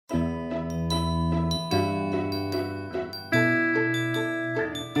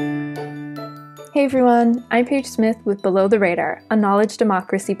Hey everyone, I'm Paige Smith with Below the Radar, a knowledge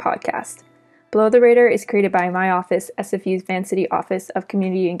democracy podcast. Below the Radar is created by my office, SFU's Vancity Office of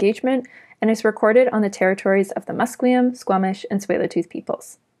Community Engagement, and is recorded on the territories of the Musqueam, Squamish, and Tsleil-Waututh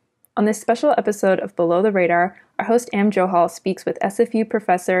peoples. On this special episode of Below the Radar, our host Am Johal speaks with SFU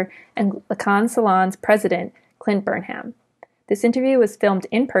professor and Lacan Salon's president, Clint Burnham. This interview was filmed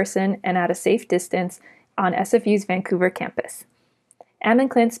in person and at a safe distance on SFU's Vancouver campus. Am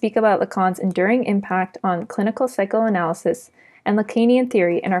and Clint speak about Lacan's enduring impact on clinical psychoanalysis and Lacanian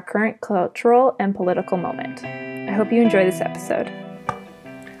theory in our current cultural and political moment. I hope you enjoy this episode.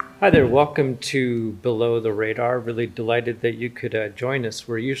 Hi there, welcome to Below the Radar. Really delighted that you could join us.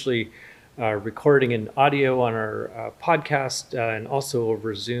 We're usually recording in audio on our podcast and also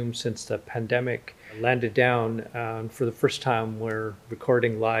over Zoom since the pandemic landed down. For the first time, we're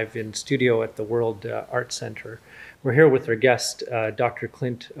recording live in studio at the World Arts Center. We're here with our guest, Dr.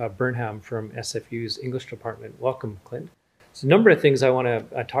 Clint Burnham from SFU's English department. Welcome, Clint. So a number of things I want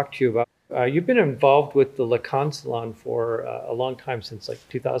to talk to you about. You've been involved with the Lacan Salon for a long time, since like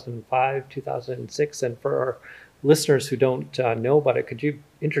 2005, 2006. And for our listeners who don't know about it, could you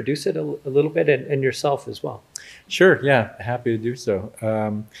introduce it a little bit and yourself as well? Sure, yeah, happy to do so.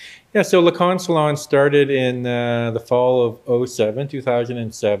 So Lacan Salon started in the fall of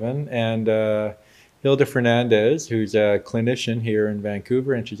 2007, and Hilda Fernandez, who's a clinician here in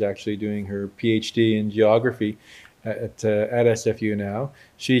Vancouver, and she's actually doing her PhD in geography at SFU now.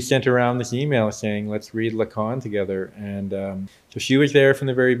 She sent around this email saying, let's read Lacan together. And so she was there from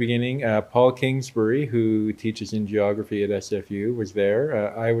the very beginning. Paul Kingsbury, who teaches in geography at SFU, was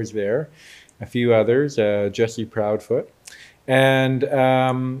there. I was there. A few others, Jesse Proudfoot. And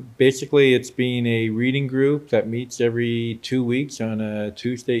basically it's been a reading group that meets every 2 weeks on a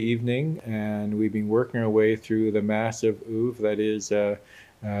Tuesday evening. And we've been working our way through the massive oeuvre that is the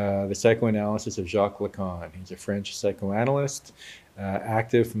psychoanalysis of Jacques Lacan. He's a French psychoanalyst,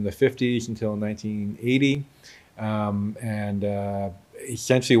 active from the 50s until 1980.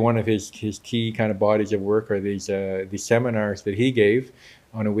 Essentially one of his key kind of bodies of work are these seminars that he gave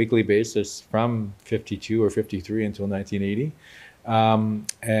on a weekly basis from 52 or 53 until 1980.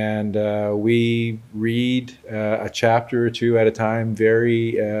 We read a chapter or two at a time,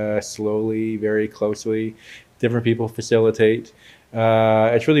 very slowly, very closely. Different people facilitate.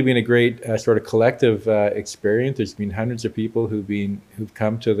 It's really been a great sort of collective experience. There's been hundreds of people who've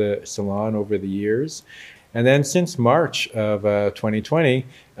come to the salon over the years. And then since March of 2020,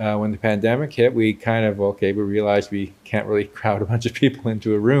 when the pandemic hit, we realized we can't really crowd a bunch of people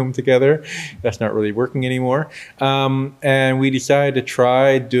into a room together. That's not really working anymore. And we decided to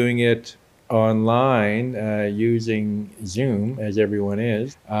try doing it online using Zoom, as everyone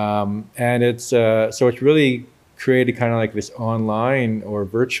is. And it's really created kind of like this online or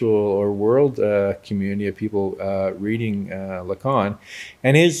virtual or world community of people reading Lacan.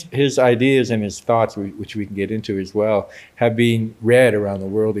 And his ideas and his thoughts, which we can get into as well, have been read around the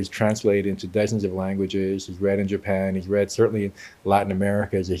world. He's translated into dozens of languages. He's read in Japan. He's read certainly in Latin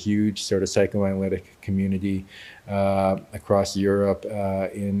America as a huge sort of psychoanalytic community across Europe,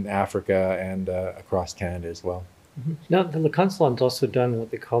 in Africa, and across Canada as well. Mm-hmm. Now, the Lacan Salon's also done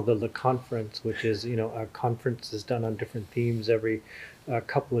what they call the Laconference, which is, a conference is done on different themes every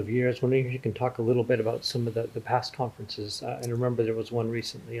couple of years. Wondering if you can talk a little bit about some of the past conferences. And remember there was one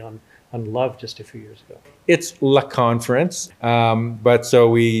recently on love just a few years ago. It's Laconference. But so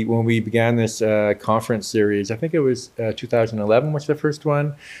when we began this conference series, I think it was 2011 was the first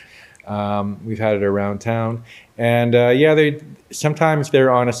one. We've had it around town, and sometimes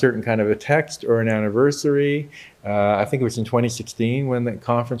they're on a certain kind of a text or an anniversary. I think it was in 2016 when the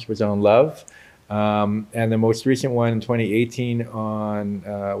conference was on love, and the most recent one in 2018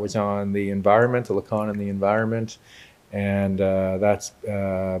 was on the environment, Lacan and the environment, and that's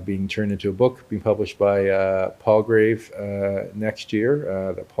being turned into a book, being published by Palgrave next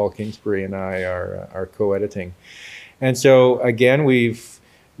year. That Paul Kingsbury and I are co-editing, and so again we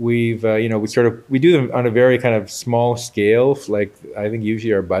do them on a very kind of small scale. Like I think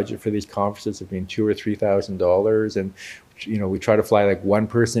usually our budget for these conferences have been $2,000 or $3,000, and we try to fly like one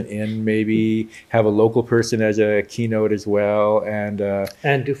person in, maybe have a local person as a keynote as well. And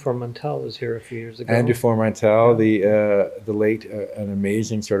Dufour-Montel was here a few years ago. And Dufour-Montel, the late, an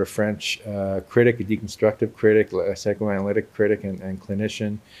amazing sort of French critic, a deconstructive critic, a psychoanalytic critic, and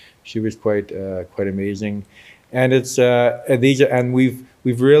clinician. She was quite amazing. And it's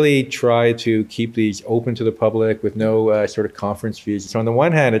we've really tried to keep these open to the public with no sort of conference fees. So on the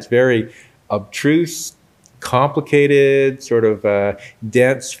one hand, it's very obtruse, complicated, sort of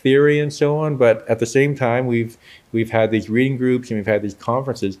dense theory and so on. But at the same time, we've had these reading groups and we've had these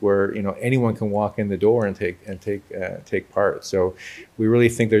conferences where anyone can walk in the door and take part. So we really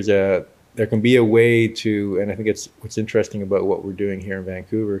think there can be a way to, and I think it's what's interesting about what we're doing here in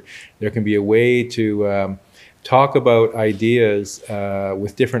Vancouver. There can be a way to talk about ideas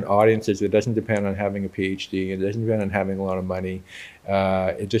with different audiences. It doesn't depend on having a PhD. It doesn't depend on having a lot of money.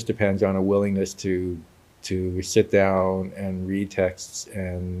 It just depends on a willingness to sit down and read texts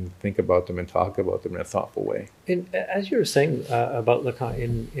and think about them and talk about them in a thoughtful way. And as you were saying about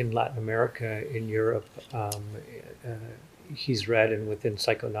Lacan in Latin America, in Europe, he's read, and within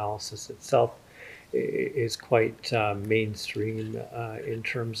psychoanalysis itself is quite mainstream in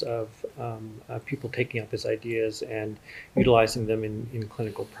terms of people taking up his ideas and utilizing them in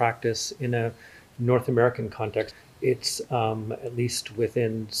clinical practice. In a North American context, it's at least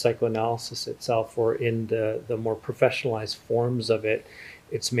within psychoanalysis itself, or in the more professionalized forms of it,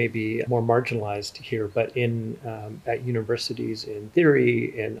 it's maybe more marginalized here. But in at universities, in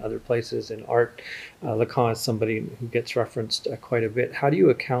theory, in other places, in art, Lacan is somebody who gets referenced quite a bit. How do you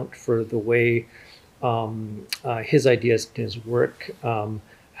account for the way his ideas and his work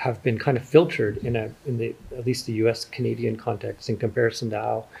have been kind of filtered in the at least the U.S. Canadian context in comparison to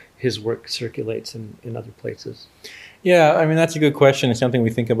how his work circulates in other places? Yeah, I mean, that's a good question. It's something we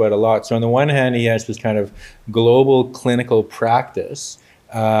think about a lot. So on the one hand, he has this kind of global clinical practice,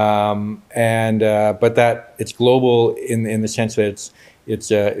 but that it's global in the sense that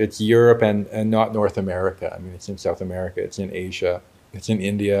it's Europe and not North America. I mean, it's in South America, it's in Asia, it's in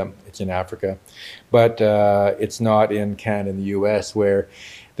India, it's in Africa, but it's not in Canada and the US, where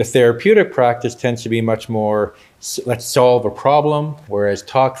the therapeutic practice tends to be much more, let's solve a problem, whereas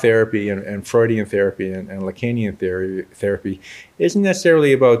talk therapy and Freudian therapy and Lacanian therapy isn't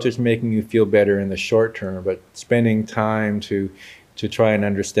necessarily about just making you feel better in the short term, but spending time to try and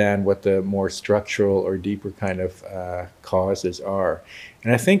understand what the more structural or deeper kind of causes are.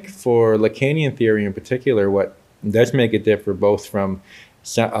 And I think for Lacanian theory in particular, what does make it differ both from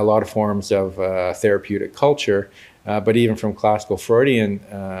a lot of forms of therapeutic culture, but even from classical Freudian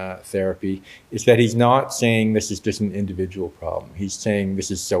therapy, is that he's not saying this is just an individual problem. He's saying this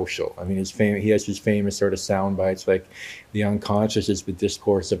is social. I mean, he has his famous sort of sound bites like the unconscious is the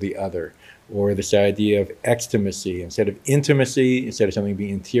discourse of the other, or this idea of extimacy. Instead of intimacy, instead of something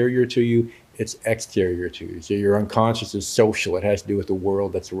being interior to you, it's exterior to you. So your unconscious is social. It has to do with the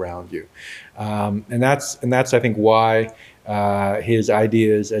world that's around you. And that's I think, why his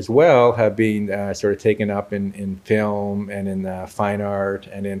ideas as well have been sort of taken up in film and in fine art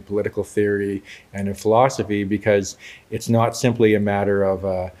and in political theory and in philosophy, because it's not simply a matter of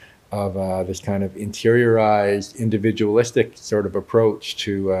this kind of interiorized, individualistic sort of approach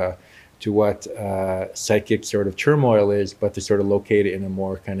to what psychic sort of turmoil is, but to sort of locate it in a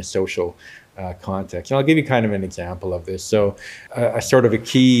more kind of social context. And I'll give you kind of an example of this. So a sort of a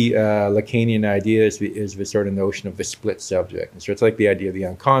key Lacanian idea is the sort of notion of the split subject. And so it's like the idea of the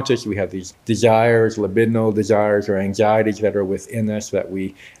unconscious. We have these desires, libidinal desires or anxieties that are within us that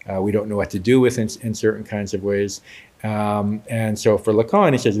we don't know what to do with in certain kinds of ways. And so for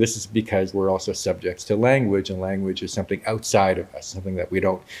Lacan, he says this is because we're also subjects to language, and language is something outside of us, something that you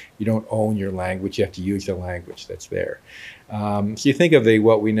don't own your language. You have to use the language that's there. So you think of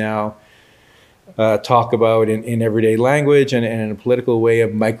what we now talk about in everyday language and in a political way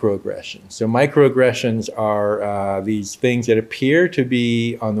of microaggressions. So microaggressions are these things that appear to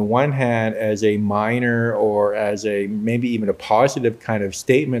be, on the one hand, as a minor or as a maybe even a positive kind of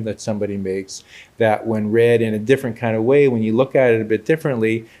statement that somebody makes, that when read in a different kind of way, when you look at it a bit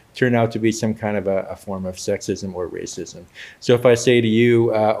differently, turn out to be some kind of a form of sexism or racism. So if I say to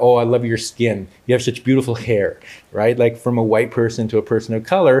you, oh, I love your skin, you have such beautiful hair, right? Like from a white person to a person of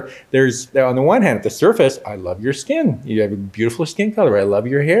color, there's, on the one hand, at the surface, I love your skin. You have a beautiful skin color. I love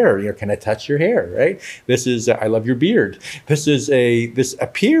your hair. Can I touch your hair, right? This is, I love your beard. This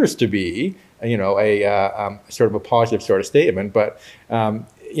appears to be, a sort of a positive sort of statement, but,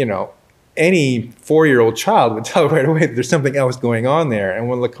 any 4-year-old child would tell right away that there's something else going on there. And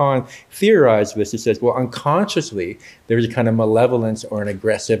when Lacan theorized this, he says, well, unconsciously, there's a kind of malevolence or an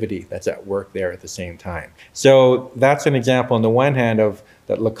aggressivity that's at work there at the same time. So that's an example, on the one hand, of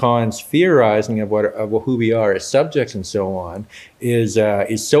that Lacan's theorizing of who we are as subjects and so on is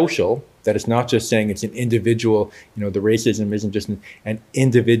social. That it's not just saying it's an individual, the racism isn't just an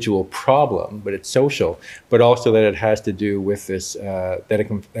individual problem, but it's social, but also that it has to do with this, that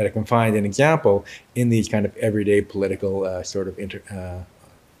it can find an example in these kind of everyday political sort of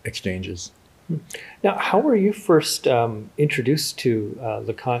exchanges. Now, how were you first introduced to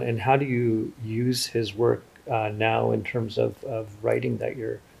Lacan, and how do you use his work now in terms of writing that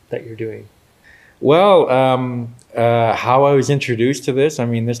you're doing? Well, how I was introduced to this, I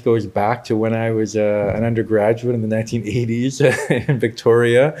mean, this goes back to when I was an undergraduate in the 1980s in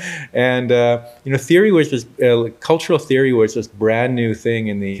Victoria. And, theory was this, cultural theory was this brand new thing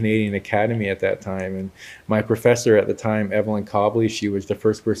in the Canadian Academy at that time. And my professor at the time, Evelyn Cobley, she was the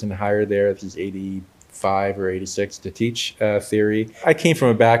first person hired there. This is 85 or 86 to teach theory. I came from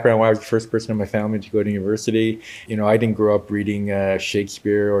a background where I was the first person in my family to go to university. I didn't grow up reading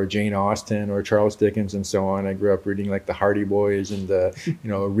Shakespeare or Jane Austen or Charles Dickens and so on. I grew up reading like the Hardy Boys and the,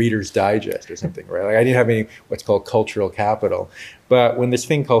 Reader's Digest or something, right? Like I didn't have any what's called cultural capital. But when this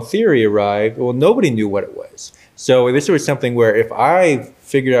thing called theory arrived, well, nobody knew what it was. So this was something where if I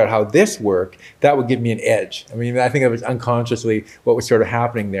figured out how this worked, that would give me an edge. I mean, I think that was unconsciously what was sort of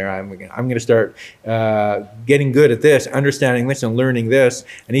happening there. I'm going to start getting good at this, understanding this, and learning this.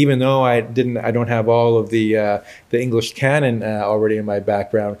 And even though I don't have all of the English canon already in my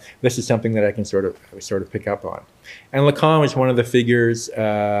background, this is something that I can sort of pick up on. And Lacan was one of the figures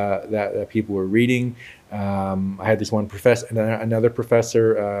that people were reading. I had this one professor, another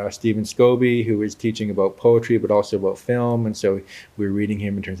professor, Stephen Scobie, who was teaching about poetry, but also about film. And so we were reading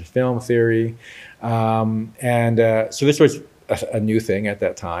him in terms of film theory. So this was a new thing at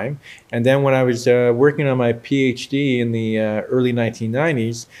that time. And then when I was working on my PhD in the early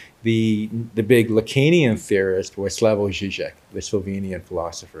 1990s, the big Lacanian theorist was Slavoj Žižek, the Slovenian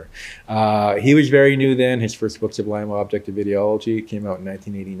philosopher. He was very new then. His first book, Sublime Objective Ideology, came out in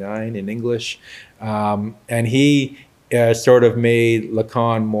 1989 in English. And he sort of made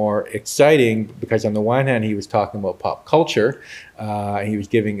Lacan more exciting because on the one hand, he was talking about pop culture. He was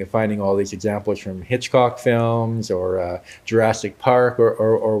finding all these examples from Hitchcock films or Jurassic Park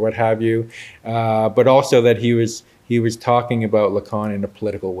or what have you. But also that he was talking about Lacan in a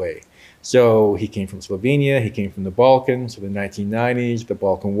political way. So he came from Slovenia, he came from the Balkans, so the 1990s, the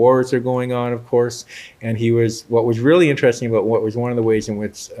Balkan Wars are going on, of course. And what was really interesting about what was one of the ways in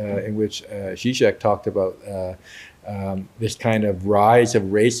which Žižek talked about this kind of rise of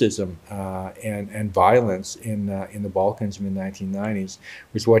racism and violence in the Balkans in the 1990s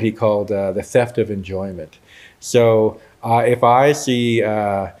was what he called the theft of enjoyment. So if I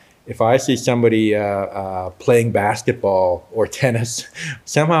see somebody playing basketball or tennis,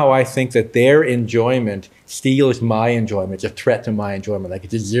 somehow I think that their enjoyment steals my enjoyment. It's a threat to my enjoyment, like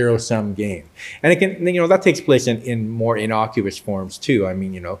it's a zero-sum game. And it can, that takes place in more innocuous forms too. I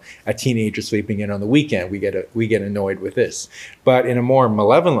mean, a teenager sleeping in on the weekend, we get annoyed with this. But in a more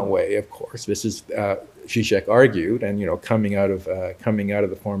malevolent way, of course, this is Žižek argued, and coming out of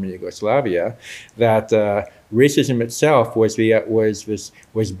the former Yugoslavia, that racism itself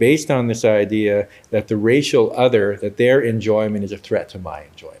was based on this idea that the racial other, that their enjoyment is a threat to my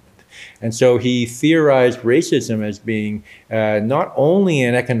enjoyment. And so he theorized racism as being not only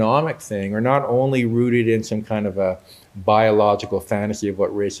an economic thing or not only rooted in some kind of a biological fantasy of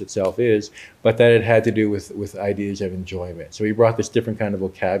what race itself is, but that it had to do with ideas of enjoyment. So he brought this different kind of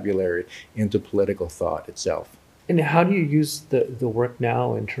vocabulary into political thought itself. And how do you use the work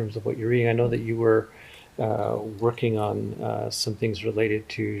now in terms of what you're reading? I know that you were working on some things related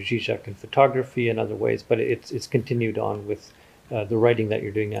to Žižek and photography and other ways, but it's continued on with the writing that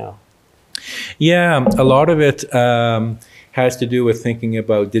you're doing now. Yeah, a lot of it has to do with thinking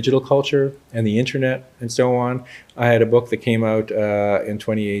about digital culture and the internet and so on. I had a book that came out in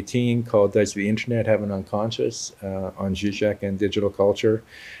 2018 called Does the Internet Have an Unconscious? On Žižek and digital culture.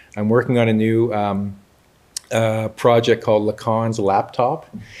 I'm working on a new project called Lacan's Laptop.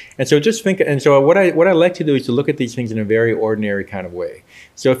 And so what I like to do is to look at these things in a very ordinary kind of way.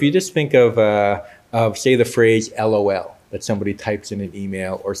 So if you just think of say the phrase LOL that somebody types in an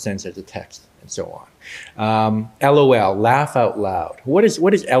email or sends as a text and so on. LOL, laugh out loud. What does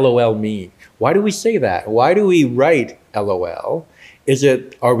LOL mean? Why do we say that? Why do we write LOL?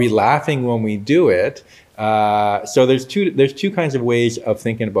 Are we laughing when we do it? So there's two kinds of ways of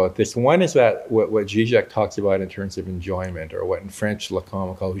thinking about this. One is that what Žižek talks about in terms of enjoyment, or what in French Lacan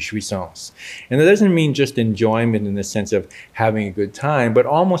would call jouissance. And that doesn't mean just enjoyment in the sense of having a good time, but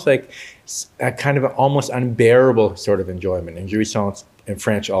almost like a kind of almost unbearable sort of enjoyment. And jouissance in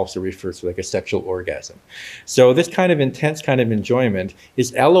French also refers to like a sexual orgasm. So this kind of intense kind of enjoyment,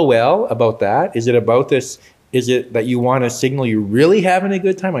 is LOL about that? Is it about this? Is it that you want to signal you're really having a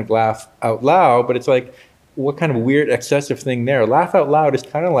good time, like laugh out loud? But it's like, what kind of weird excessive thing there? Laugh out loud is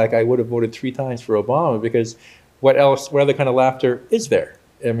kind of like I would have voted 3 times for Obama, because what other kind of laughter is there?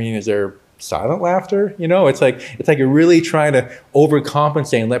 I mean, is there silent laughter? It's like you're really trying to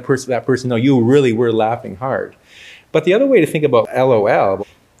overcompensate and let that person know you really were laughing hard. But the other way to think about LOL,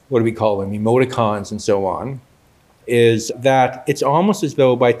 what do we call them, emoticons and so on, is that it's almost as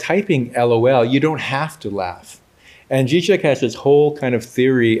though by typing LOL, you don't have to laugh. And Žižek has this whole kind of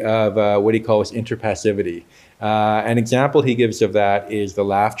theory of what he calls interpassivity. An example he gives of that is the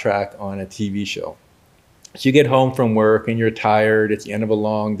laugh track on a TV show. So you get home from work and you're tired, it's the end of a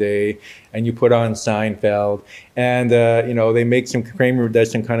long day, and you put on Seinfeld, and you know, they make some, Kramer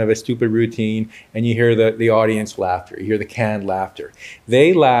does some kind of a stupid routine, and you hear the audience laughter, you hear the canned laughter.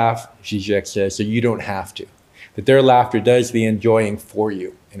 They laugh, Žižek says, so you don't have to. That their laughter does the enjoying for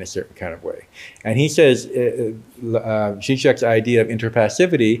you in a certain kind of way. And he says Žižek's idea of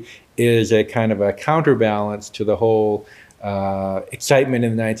interpassivity is a kind of a counterbalance to the whole excitement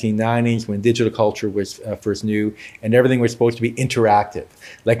in the 1990s when digital culture was first new and everything was supposed to be interactive.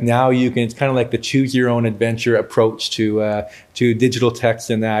 Like now you can, it's kind of like the choose your own adventure approach to digital text,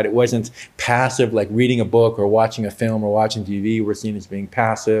 and that it wasn't passive like reading a book or watching a film or watching TV were seen as being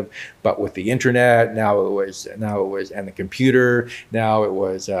passive, but with the internet now it was and the computer now it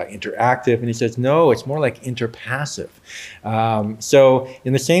was interactive. And he says no, it's more like interpassive. So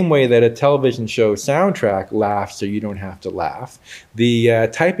in the same way that a television show soundtrack laughs so you don't have to laugh, the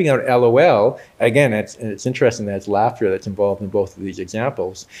typing out LOL, again, it's interesting that it's laughter that's involved in both of these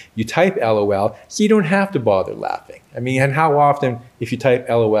examples. You type LOL so you don't have to bother laughing. I mean, and how often, if you type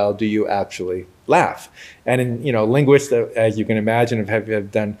LOL, do you actually laugh? And in, you know, linguists, as you can imagine,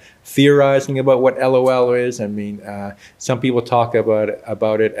 have done theorizing about what LOL is. I mean, some people talk about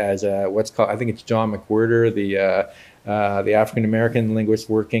it as what's called, I think it's John McWhirter, the African-American linguist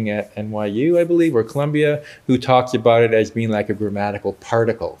working at NYU, I believe, or Columbia, who talks about it as being like a grammatical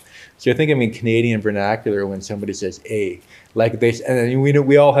particle. So I think, I mean, Canadian vernacular, when somebody says a, like they, and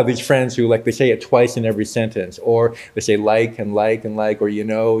we all have these friends who, like, they say it twice in every sentence, or they say like and like and like, or you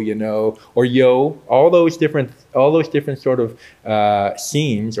know, or yo. All those different sort of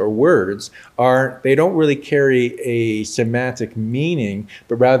seams or words they don't really carry a semantic meaning,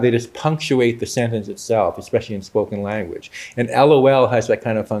 but rather they just punctuate the sentence itself, especially in spoken language. And LOL has that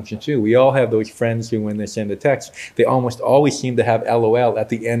kind of function too. We all have those friends who, when they send a text, they almost always seem to have LOL at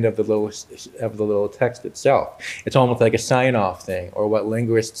the end of the little text itself. It's almost like a sign-off thing, or what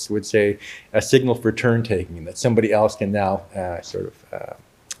linguists would say, a signal for turn-taking, that somebody else can now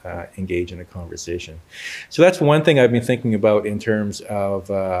engage in a conversation. So that's one thing I've been thinking about in terms of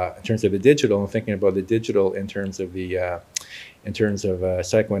the digital, and thinking about the digital in terms of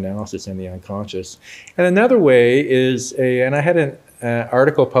psychoanalysis and the unconscious. And another way is and I had an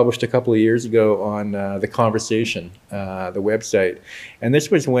article published a couple of years ago on The Conversation, the website. And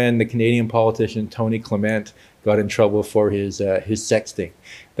this was when the Canadian politician Tony Clement got in trouble for his sexting,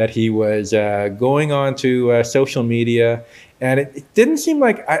 that he was going on to social media. And it didn't seem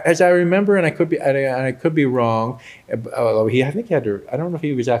like, as I remember, and I could be wrong, although I think he had to, I don't know if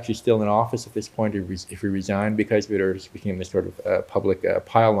he was actually still in office at this point, if he resigned because of it, or just became this sort of public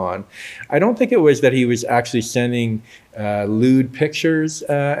pile-on. I don't think it was that he was actually sending lewd pictures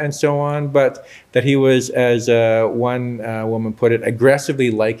and so on, but that he was, as one woman put it,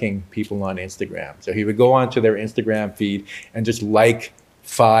 aggressively liking people on Instagram. So he would go onto their Instagram feed and just like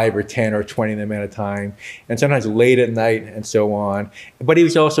 5 or 10 or 20 of them at a time, and sometimes late at night and so on. But he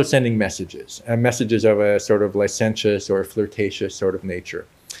was also sending messages, messages of a sort of licentious or flirtatious sort of nature.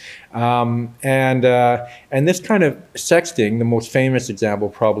 And this kind of sexting, the most famous example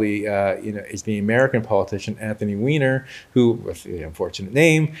probably is the American politician Anthony Weiner, who, with the unfortunate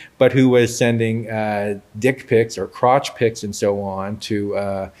name, but who was sending dick pics or crotch pics and so on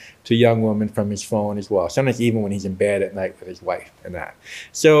to young women from his phone as well. Sometimes even when he's in bed at night with his wife and that.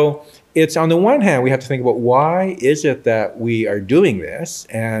 So it's, on the one hand, we have to think about why is it that we are doing this,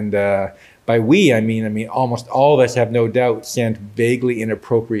 and by we, I mean almost all of us have no doubt sent vaguely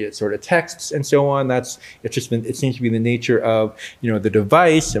inappropriate sort of texts and so on. It seems to be the nature of, you know, the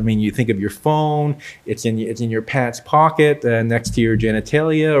device. I mean, you think of your phone, it's in your pants pocket next to your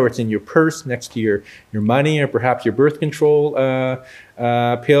genitalia, or it's in your purse next to your money, or perhaps your birth control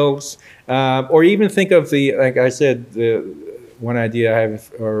pills, or even think of like I said, one idea I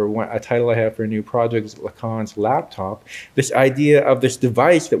have, or a title I have for a new project is Lacan's laptop. This idea of this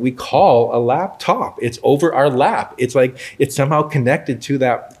device that we call a laptop. It's over our lap. It's like it's somehow connected to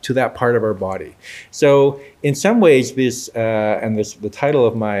that part of our body. So in some ways, the title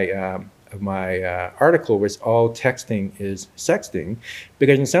of my article was All Texting is Sexting,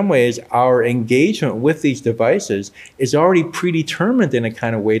 because in some ways our engagement with these devices is already predetermined in a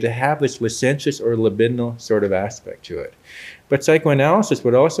kind of way to have this licentious or libidinal sort of aspect to it. But psychoanalysis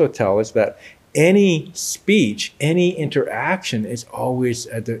would also tell us that any speech, any interaction is always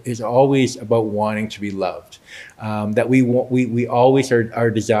about wanting to be loved. That we always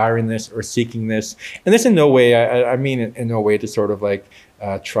are desiring this or seeking this, and this in no way, I mean in no way to sort of like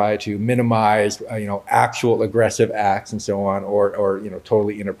try to minimize actual aggressive acts and so on, or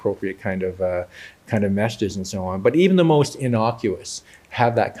totally inappropriate kind of messages and so on. But even the most innocuous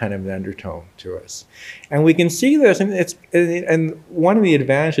have that kind of an undertone to us, and we can see this. And one of the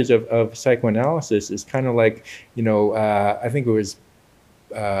advantages of psychoanalysis is kind of like I think it was.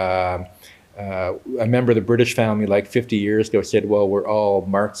 A member of the British family like 50 years ago said, well, we're all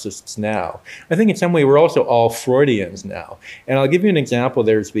Marxists now. I think in some way we're also all Freudians now. And I'll give you an example.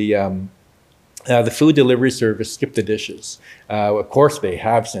 There's the food delivery service, Skip the Dishes. Of course, they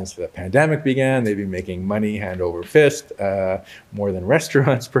have since the pandemic began. They've been making money hand over fist, more than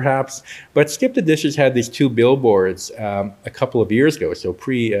restaurants perhaps. But Skip the Dishes had these two billboards a couple of years ago, so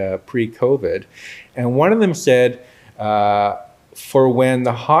pre-COVID. And one of them said, for when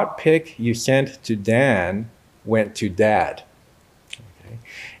the hot pic you sent to Dan went to Dad. Okay.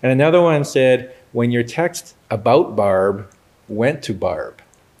 And another one said, when your text about Barb went to Barb.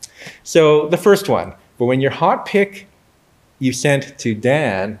 So the first one, but when your hot pic you sent to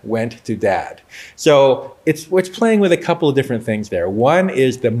Dan went to Dad. So it's playing with a couple of different things there. One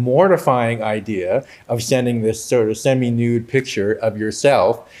is the mortifying idea of sending this sort of semi-nude picture of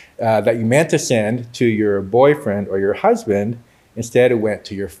yourself that you meant to send to your boyfriend or your husband. Instead, it went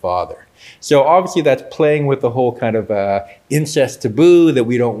to your father. So obviously that's playing with the whole kind of incest taboo that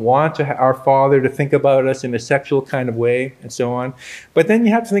we don't want our father to think about us in a sexual kind of way and so on. But then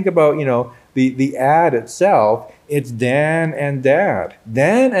you have to think about, the ad itself. It's Dan and Dad.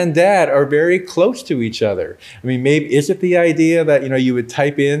 Dan and Dad are very close to each other. I mean, maybe, is it the idea that, you would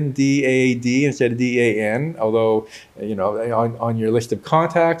type in D-A-D instead of D-A-N, although, on your list of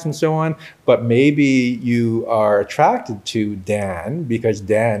contacts and so on, but maybe you are attracted to Dan because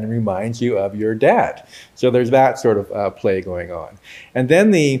Dan reminds you of your dad. So there's that sort of play going on. And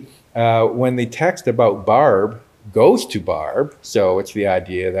then when the text about Barb goes to Barb, so it's the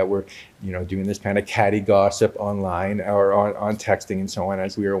idea that we're doing this kind of catty gossip online or on texting and so on,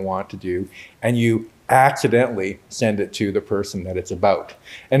 as we are wont to do, and you accidentally send it to the person that it's about.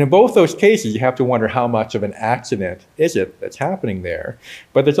 And in both those cases, you have to wonder how much of an accident is it that's happening there.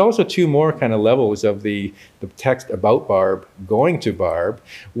 But there's also two more kind of levels of the text about Barb going to Barb.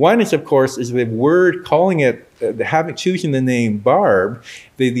 One is, of course, is the word calling it, choosing the name Barb,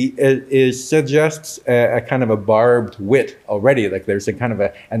 suggests a kind of a barbed wit already. Like there's a kind of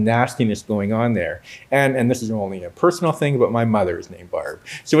a nastiness going on there. And this is only a personal thing, but my mother is named Barb.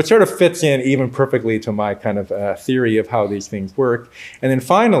 So it sort of fits in even perfectly to my kind of theory of how these things work. And then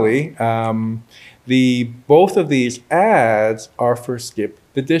finally, both of these ads are for Skip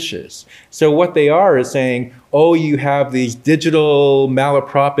the Dishes. So what they are is saying, oh, you have these digital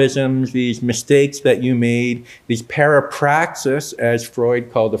malapropisms, these mistakes that you made, these parapraxis, as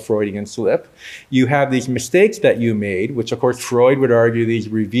Freud called the Freudian slip. You have these mistakes that you made, which of course Freud would argue these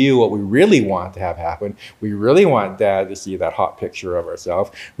reveal what we really want to have happen. We really want Dad to see that hot picture of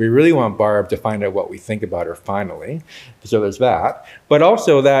ourselves. We really want Barb to find out what we think about her finally. So there's that. But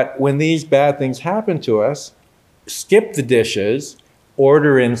also that when these bad things happen to us, skip the dishes,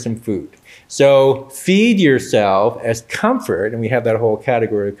 order in some food. So feed yourself as comfort, and we have that whole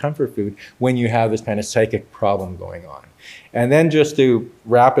category of comfort food when you have this kind of psychic problem going on. And then just to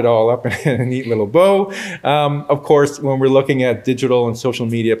wrap it all up in a neat little bow, of course, when we're looking at digital and social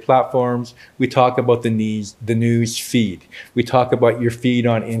media platforms, we talk about the news feed. We talk about your feed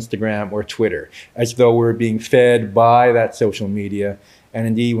on Instagram or Twitter, as though we're being fed by that social media. And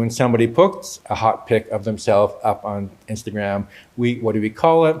indeed, when somebody puts a hot pic of themselves up on Instagram, what do we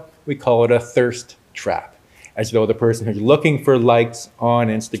call it? We call it a thirst trap, as though the person who's looking for likes on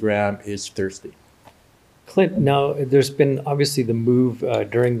Instagram is thirsty. Clint, now there's been obviously the move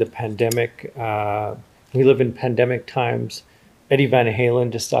during the pandemic. We live in pandemic times. Eddie Van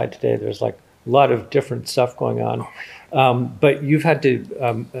Halen just died today. There's like a lot of different stuff going on. But you've had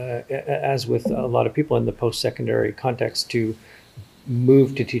to, as with a lot of people in the post-secondary context, to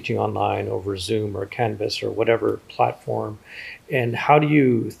move to teaching online over Zoom or Canvas or whatever platform. And how do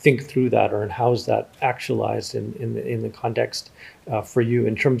you think through that, or how is that actualized in the context for you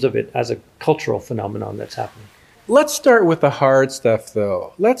in terms of it as a cultural phenomenon that's happening? Let's start with the hard stuff,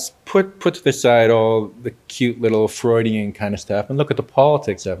 though. Let's put to the side all the cute little Freudian kind of stuff and look at the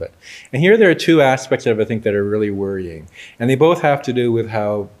politics of it. And here there are two aspects of it I think that are really worrying. And they both have to do with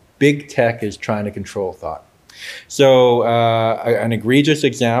how big tech is trying to control thought. So an egregious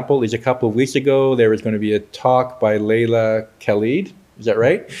example is a couple of weeks ago, there was going to be a talk by Leila Khalid. is that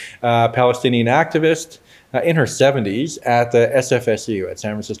right? Palestinian activist in her 70s at the SFSU at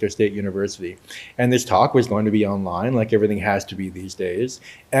San Francisco State University. And this talk was going to be online, like everything has to be these days.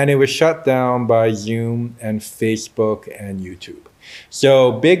 And it was shut down by Zoom and Facebook and YouTube.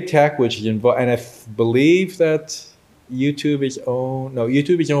 So big tech, which is involved, and I believe that YouTube is owned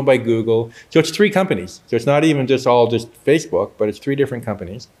by Google. So it's 3 companies. So it's not even just Facebook, but it's 3 different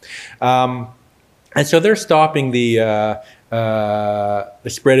companies. And so they're stopping the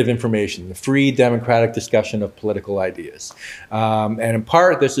spread of information, the free democratic discussion of political ideas. And in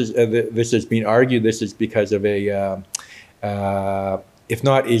part, this has been argued, this is because of a, if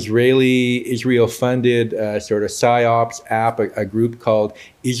not Israel-funded sort of PsyOps app, a group called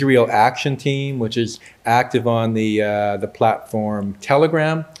Israel Action Team, which is active on the platform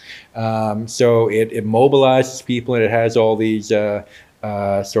Telegram. So it mobilizes people, and it has all these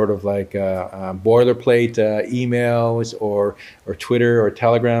sort of like boilerplate emails or Twitter or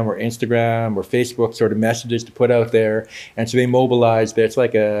Telegram or Instagram or Facebook sort of messages to put out there. And so they mobilize. It's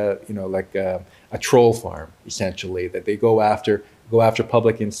like a troll farm, essentially, that they go after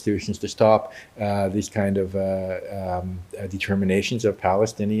public institutions to stop these kind of determinations of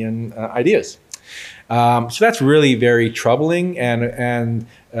Palestinian ideas. So that's really very troubling, and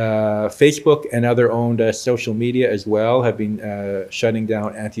Facebook and other owned social media as well have been shutting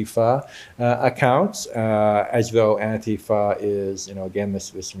down Antifa accounts, as though Antifa is, again,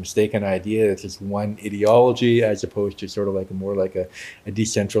 this mistaken idea that it's one ideology as opposed to sort of like a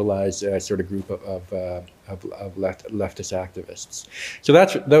decentralized sort of group of leftist activists. So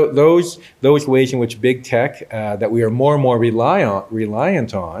that's those ways in which big tech that we are more and more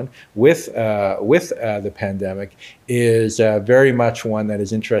reliant on with the pandemic is very much one that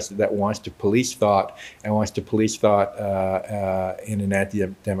is interested, that wants to police thought and wants to police thought in an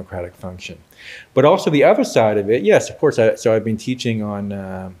anti-democratic function. But also the other side of it, yes, of course. So I've been teaching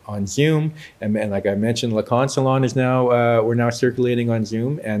on Zoom, and like I mentioned, Lacan Salon is now we're now circulating on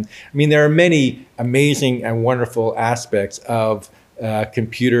Zoom, and I mean there are many amazing and wonderful aspects of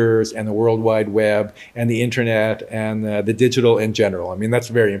computers and the World Wide Web and the internet and the digital in general. I mean,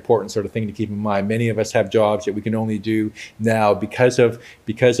 that's a very important sort of thing to keep in mind. Many of us have jobs that we can only do now because of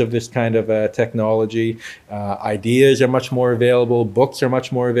this kind of technology. Ideas are much more available. Books are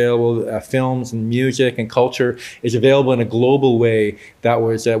much more available. Films and music and culture is available in a global way that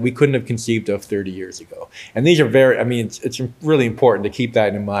was we couldn't have conceived of 30 years ago. And these are very, I mean, it's really important to keep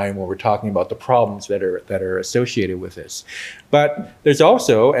that in mind when we're talking about the problems that are associated with this. But there's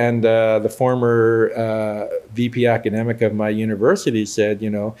also, and the former VP academic of my university said,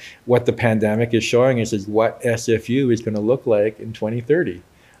 what the pandemic is showing us is what SFU is going to look like in 2030,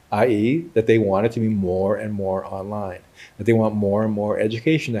 i.e. that they want it to be more and more online, that they want more and more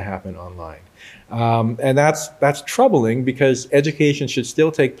education to happen online. And that's troubling, because education should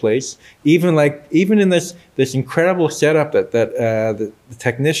still take place, even in this incredible setup that the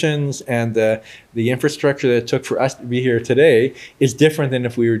technicians and the infrastructure that it took for us to be here today is different than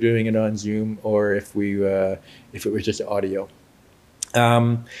if we were doing it on Zoom or if it was just audio.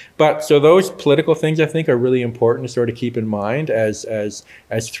 But so those political things, I think, are really important to sort of keep in mind as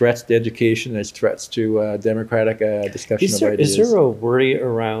threats to education, as threats to democratic discussion of ideas. Is there a worry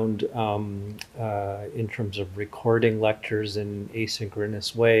around, in terms of recording lectures in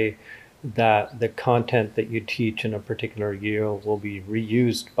asynchronous way, that the content that you teach in a particular year will be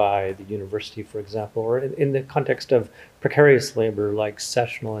reused by the university, for example, or in the context of precarious labor like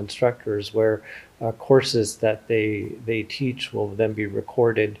sessional instructors, where courses that they teach will then be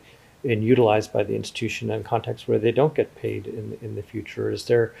recorded and utilized by the institution in contexts where they don't get paid in the future? Is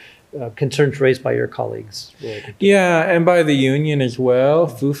there concerns raised by your colleagues? Yeah, and by the union as well,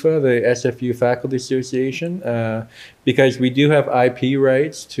 FUFA, the SFU Faculty Association, because we do have IP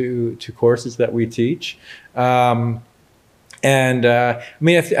rights to courses that we teach. And I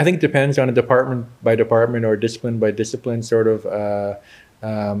mean, I think it depends on a department by department or discipline by discipline sort of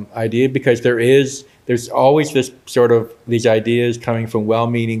idea, because there's always this sort of these ideas coming from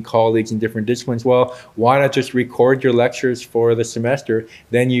well-meaning colleagues in different disciplines. Well, why not just record your lectures for the semester?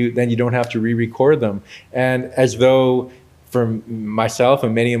 Then you don't have to re-record them. And as though, for myself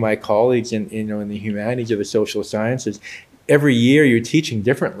and many of my colleagues in the humanities or the social sciences, every year you're teaching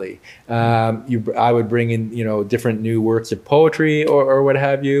differently. I would bring in different new works of poetry or what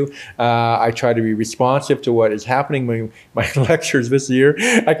have you. I try to be responsive to what is happening. My lectures this year,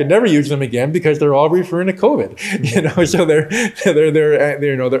 I could never use them again because they're all referring to COVID. So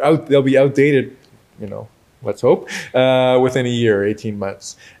they'll be outdated let's hope, within a year, 18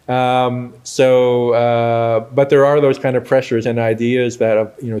 months. But there are those kind of pressures and ideas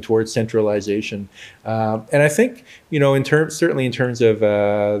that, towards centralization. And I think, certainly in terms of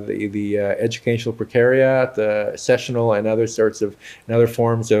the educational precariat, the sessional and other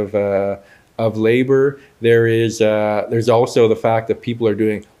forms of labor, there's also the fact that people are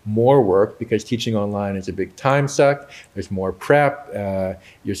doing more work because teaching online is a big time suck. There's more prep.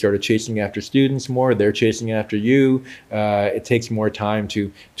 You're sort of chasing after students more. They're chasing after you. It takes more time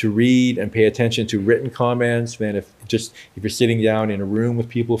to read and pay attention to written comments than if you're sitting down in a room with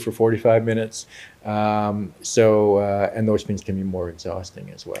people for 45 minutes. And those things can be more exhausting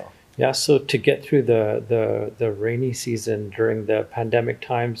as well. Yeah, so to get through the rainy season during the pandemic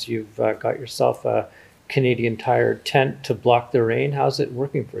times, you've got yourself a Canadian Tire tent to block the rain. How's it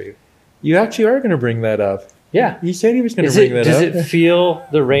working for you? You actually are going to bring that up. Yeah. He said he was going to bring that up. Does it feel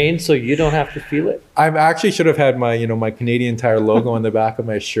the rain so you don't have to feel it? I actually should have had my, my Canadian Tire logo on the back of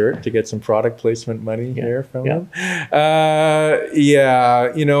my shirt to get some product placement money here from them.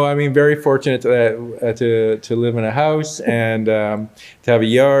 Very fortunate to live in a house and to have a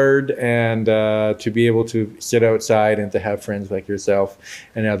yard and to be able to sit outside and to have friends like yourself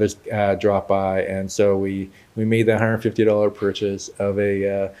and others drop by. And so we made the $150 purchase of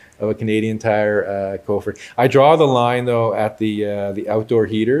a Canadian Tire gopher. I draw the line though at the outdoor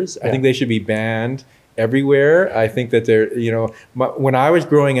heaters. I think they should be banned everywhere. I think that they're, when I was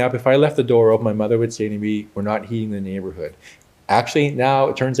growing up, if I left the door open, my mother would say to me, "We're not heating the neighborhood." Actually, now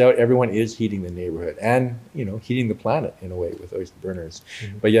it turns out everyone is heating the neighborhood and, heating the planet in a way with those burners.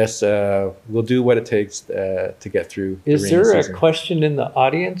 Mm-hmm. But yes, we'll do what it takes to get through. Is there a question in the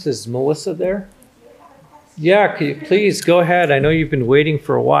audience? Is Melissa there? Yeah, could you please go ahead? I know you've been waiting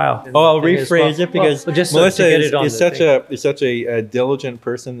for a while. I'll rephrase it because just Melissa is such a diligent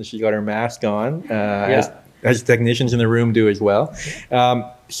person that she's got her mask on, as technicians in the room do as well.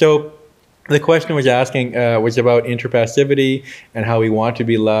 So the question was asking was about interpassivity and how we want to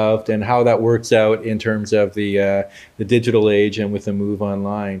be loved and how that works out in terms of the digital age and with the move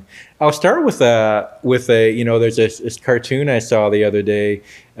online. I'll start with there's this cartoon I saw the other day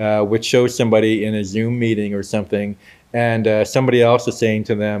which shows somebody in a Zoom meeting or something, and somebody else is saying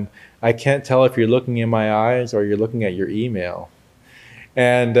to them, "I can't tell if you're looking in my eyes or you're looking at your email."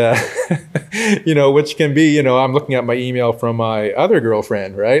 And, which can be, I'm looking at my email from my other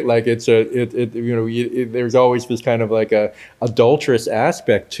girlfriend, right? Like there's always this kind of like a adulterous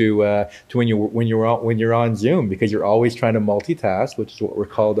aspect to when you're on Zoom, because you're always trying to multitask, which is what we're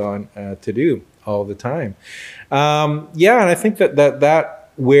called on to do all the time. And I think that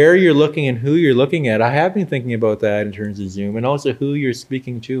where you're looking and who you're looking at, I have been thinking about that in terms of Zoom, and also who you're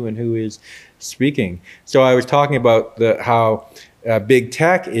speaking to and who is speaking. So I was talking about how big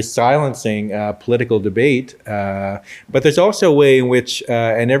tech is silencing political debate, but there's also a way in which,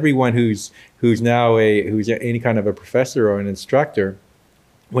 and everyone who's any kind of a professor or an instructor,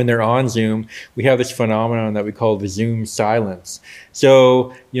 when they're on Zoom, we have this phenomenon that we call the Zoom silence.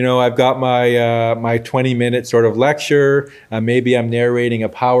 So, I've got my my 20-minute sort of lecture. Maybe I'm narrating a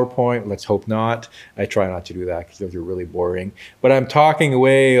PowerPoint. Let's hope not. I try not to do that because those are really boring. But I'm talking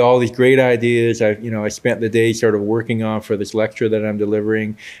away all these great ideas I spent the day sort of working on for this lecture that I'm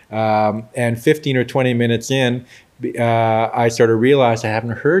delivering. And 15 or 20 minutes in, I sort of realized I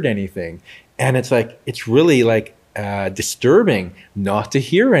haven't heard anything. And it's really like, disturbing not to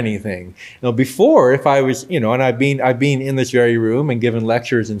hear anything. Before, if I was, and I've been in this very room and given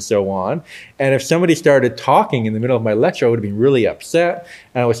lectures and so on, and if somebody started talking in the middle of my lecture, I would have been really upset,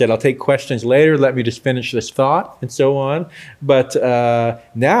 and I would have said, "I'll take questions later, let me just finish this thought," and so on. But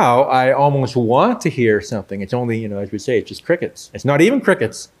now I almost want to hear something. It's only, as we say, it's just crickets. It's not even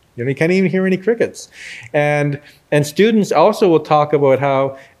crickets. You can't even hear any crickets. And students also will talk about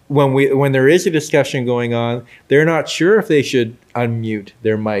how when there is a discussion going on, they're not sure if they should unmute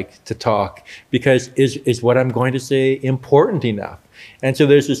their mic to talk, because is what I'm going to say important enough? And so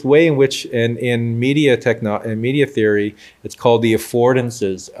there's this way in which, in media theory, it's called the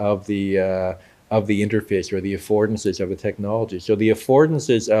affordances of the interface, or the affordances of the technology. So the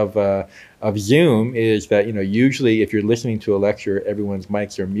affordances of Zoom is that usually if you're listening to a lecture, everyone's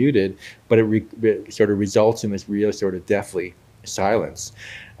mics are muted, but it sort of results in this real sort of deathly silence.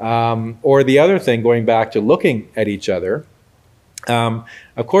 Or the other thing, going back to looking at each other,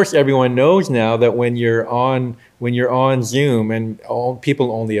 of course, everyone knows now that when you're on when you're on Zoom, and all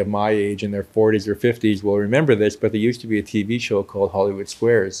people only of my age in their 40s or 50s will remember this, but there used to be a TV show called Hollywood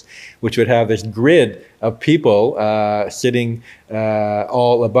Squares, which would have this grid of people sitting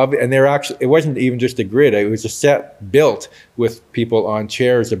all above it. And they're actually, it wasn't even just a grid, it was a set built with people on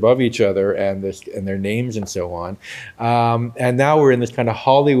chairs above each other and their names and so on. And now we're in this kind of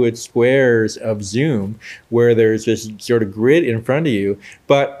Hollywood Squares of Zoom, where there's this sort of grid in front of you.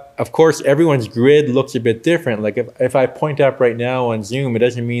 But of course, everyone's grid looks a bit different. Like if I point up right now on Zoom, it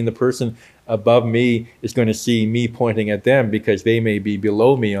doesn't mean the person above me is going to see me pointing at them, because they may be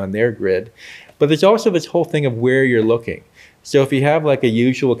below me on their grid. But there's also this whole thing of where you're looking. So if you have like a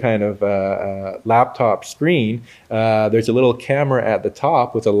usual kind of laptop screen, there's a little camera at the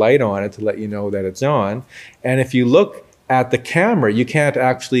top with a light on it to let you know that it's on. And if you look at the camera, you can't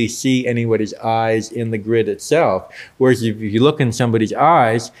actually see anybody's eyes in the grid itself. Whereas if you look in somebody's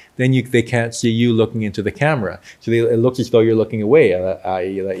eyes, then they can't see you looking into the camera. So it looks as though you're looking away,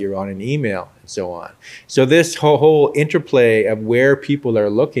 i.e. that you're on an email and so on. So this whole interplay of where people are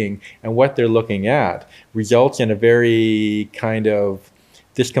looking and what they're looking at results in a very kind of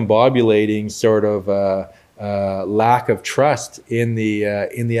discombobulating sort of lack of trust in the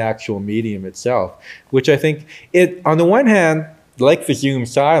actual medium itself, which I think on the one hand, like the Zoom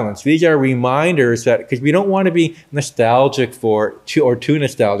silence, these are reminders that, because we don't want to be nostalgic too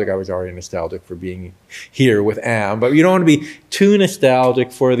nostalgic. I was already nostalgic for being here with Am, but you don't want to be too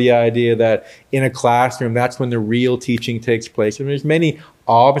nostalgic for the idea that in a classroom, that's when the real teaching takes place. And there's many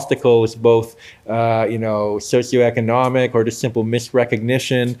obstacles, both socioeconomic or just simple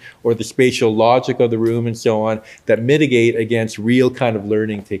misrecognition or the spatial logic of the room and so on, that mitigate against real kind of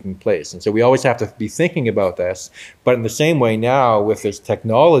learning taking place. And so we always have to be thinking about this. But in the same way now with this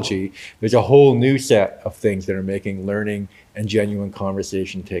technology, there's a whole new set of things that are making learning and genuine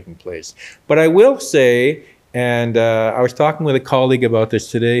conversation taking place. But I will say, and I was talking with a colleague about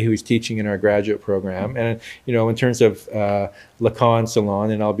this today who's teaching in our graduate program, and in terms of Lacan Salon,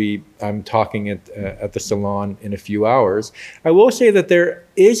 and I'm talking at the Salon in a few hours. I will say that there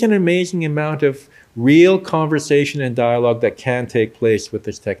is an amazing amount of real conversation and dialogue that can take place with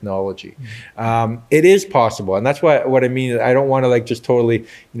this technology. It is possible, and that's what I mean. I don't want to like just totally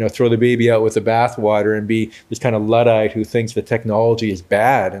throw the baby out with the bathwater and be this kind of Luddite who thinks the technology is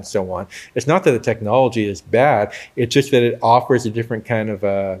bad and so on. It's not that the technology is bad, it's just that it offers a different kind of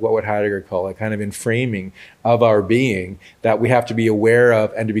what would Heidegger call a kind of enframing of our being that we have to be aware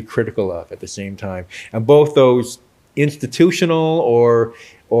of and to be critical of at the same time. And both those institutional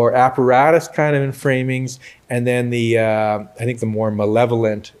or apparatus kind of enframings, and then I think the more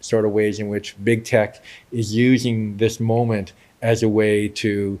malevolent sort of ways in which big tech is using this moment as a way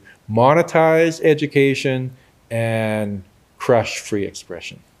to monetize education and crush free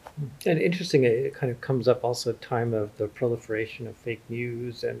expression. And interesting, it kind of comes up also at time of the proliferation of fake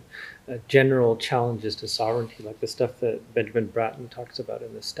news and general challenges to sovereignty, like the stuff that Benjamin Bratton talks about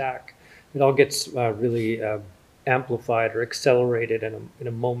in the Stack. It all gets really amplified or accelerated in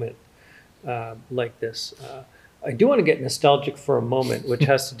a moment like this. I do want to get nostalgic for a moment, which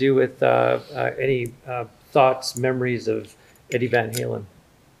has to do with any thoughts, memories of Eddie Van Halen.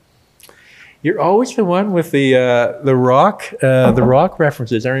 You're always the one with the rock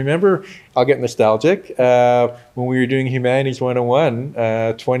references. I remember, I'll get nostalgic, when we were doing Humanities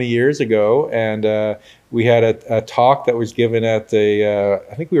 101 20 years ago, and we had a talk that was given at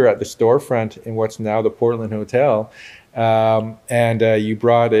I think we were at the storefront in what's now the Portland Hotel, and you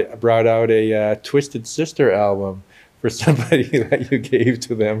brought out a Twisted Sister album for somebody that you gave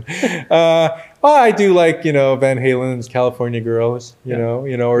to them. I do like, Van Halen's California Girls,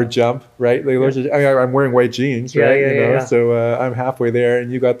 or Jump, right? Like, I'm wearing white jeans, right? So I'm halfway there,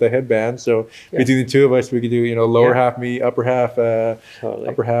 and you got the headband. So between the two of us, we could do, lower half me, upper half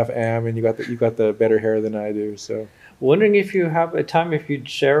Am, and you got the better hair than I do. So wondering if you have a time if you'd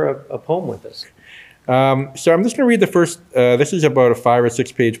share a poem with us. So I'm just going to read the first. This is about a 5 or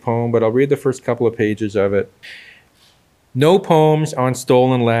 6 page poem, but I'll read the first couple of pages of it. No poems on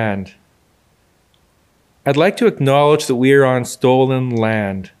stolen land. I'd like to acknowledge that we are on stolen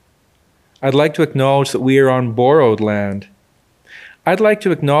land. I'd like to acknowledge that we are on borrowed land. I'd like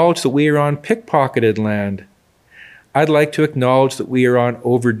to acknowledge that we are on pickpocketed land. I'd like to acknowledge that we are on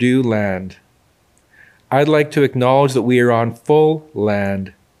overdue land. I'd like to acknowledge that we are on full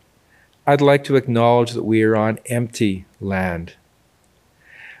land. I'd like to acknowledge that we are on empty land.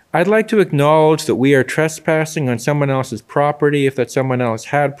 I'd like to acknowledge that we are trespassing on someone else's property if that someone else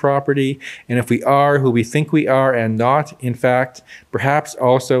had property, and if we are who we think we are and not, in fact, perhaps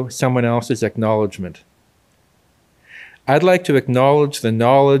also someone else's acknowledgement. I'd like to acknowledge the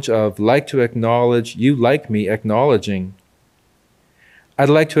knowledge of like to acknowledge you like me acknowledging. I'd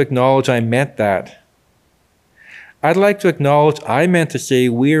like to acknowledge I meant that. I'd like to acknowledge I meant to say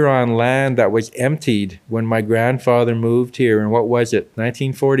we're on land that was emptied when my grandfather moved here in, what was it,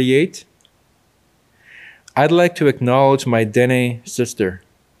 1948? I'd like to acknowledge my Dene sister.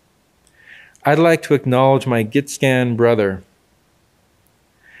 I'd like to acknowledge my Gitscan brother.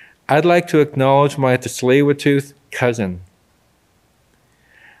 I'd like to acknowledge my Tsleil-Waututh cousin.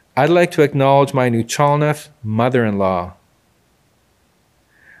 I'd like to acknowledge my Nuchalnef mother-in-law.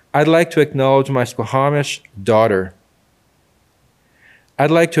 I'd like to acknowledge my Squamish daughter.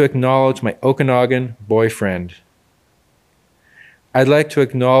 I'd like to acknowledge my Okanagan boyfriend. I'd like to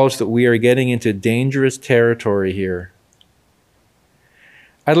acknowledge that we are getting into dangerous territory here.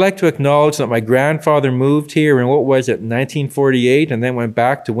 I'd like to acknowledge that my grandfather moved here in, what was it, 1948, and then went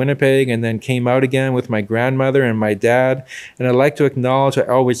back to Winnipeg and then came out again with my grandmother and my dad. And I'd like to acknowledge I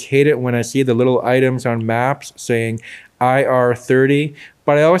always hate it when I see the little items on maps saying IR30,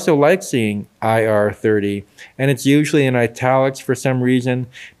 but I also like seeing IR30. And it's usually in italics for some reason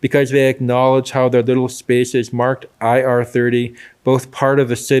because they acknowledge how their little spaces marked IR30, both part of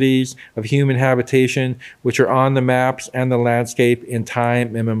the cities of human habitation, which are on the maps and the landscape in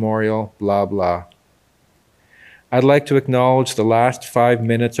time immemorial, blah, blah. I'd like to acknowledge the last 5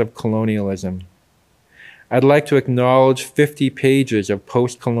 minutes of colonialism. I'd like to acknowledge 50 pages of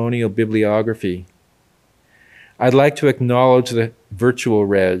post-colonial bibliography. I'd like to acknowledge the virtual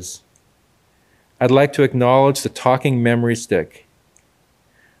res. I'd like to acknowledge the talking memory stick.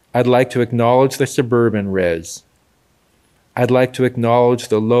 I'd like to acknowledge the suburban res. I'd like to acknowledge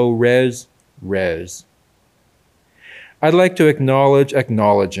the low res. I'd like to acknowledge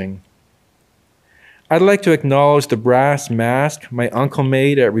acknowledging. I'd like to acknowledge the brass mask my uncle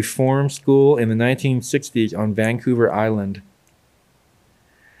made at reform school in the 1960s on Vancouver Island.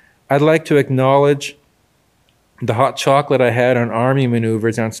 I'd like to acknowledge the hot chocolate I had on army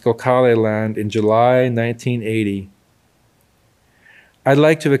maneuvers on Squamish land in July 1980. I'd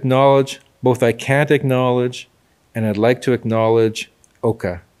like to acknowledge both I can't acknowledge and I'd like to acknowledge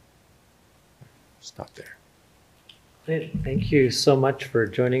Oka. Stop there. Thank you so much for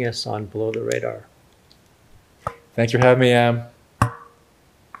joining us on Below the Radar. Thanks for having me, Am.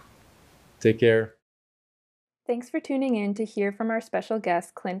 Take care. Thanks for tuning in to hear from our special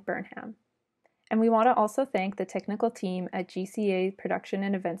guest, Clint Burnham. And we want to also thank the technical team at GCA Production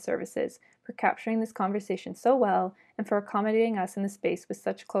and Event Services for capturing this conversation so well and for accommodating us in the space with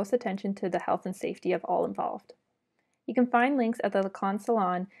such close attention to the health and safety of all involved. You can find links at the Lacan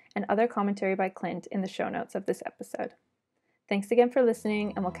Salon and other commentary by Clint in the show notes of this episode. Thanks again for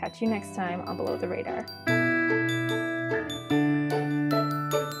listening, and we'll catch you next time on Below the Radar.